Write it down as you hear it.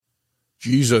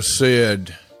Jesus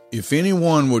said, "If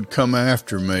anyone would come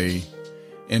after me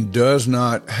and does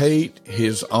not hate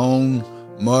his own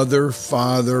mother,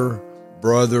 father,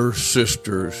 brother,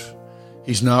 sisters,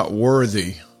 he's not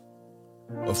worthy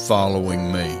of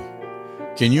following me."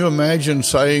 Can you imagine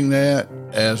saying that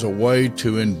as a way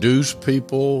to induce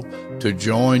people to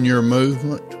join your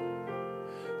movement?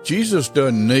 Jesus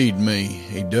doesn't need me.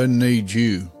 He doesn't need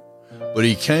you. But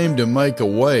he came to make a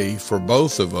way for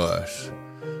both of us.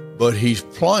 But he's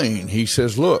plain. He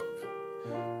says, look,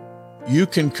 you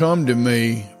can come to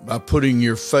me by putting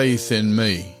your faith in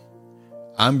me.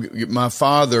 My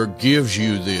Father gives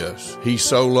you this. He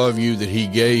so loved you that he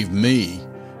gave me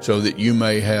so that you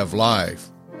may have life.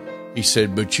 He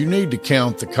said, but you need to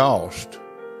count the cost,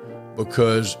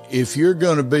 because if you're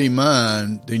going to be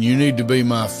mine, then you need to be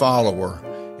my follower.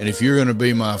 And if you're going to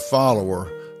be my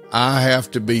follower, I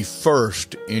have to be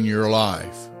first in your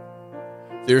life.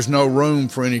 There's no room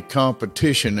for any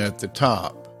competition at the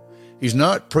top. He's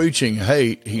not preaching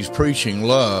hate, he's preaching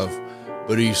love,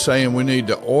 but he's saying we need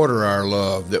to order our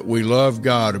love, that we love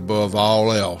God above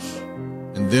all else,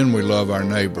 and then we love our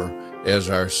neighbor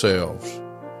as ourselves.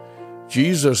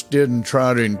 Jesus didn't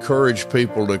try to encourage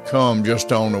people to come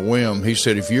just on a whim. He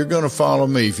said, if you're going to follow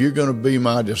me, if you're going to be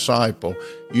my disciple,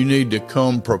 you need to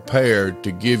come prepared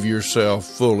to give yourself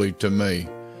fully to me.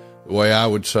 The way I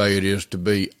would say it is to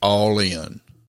be all in.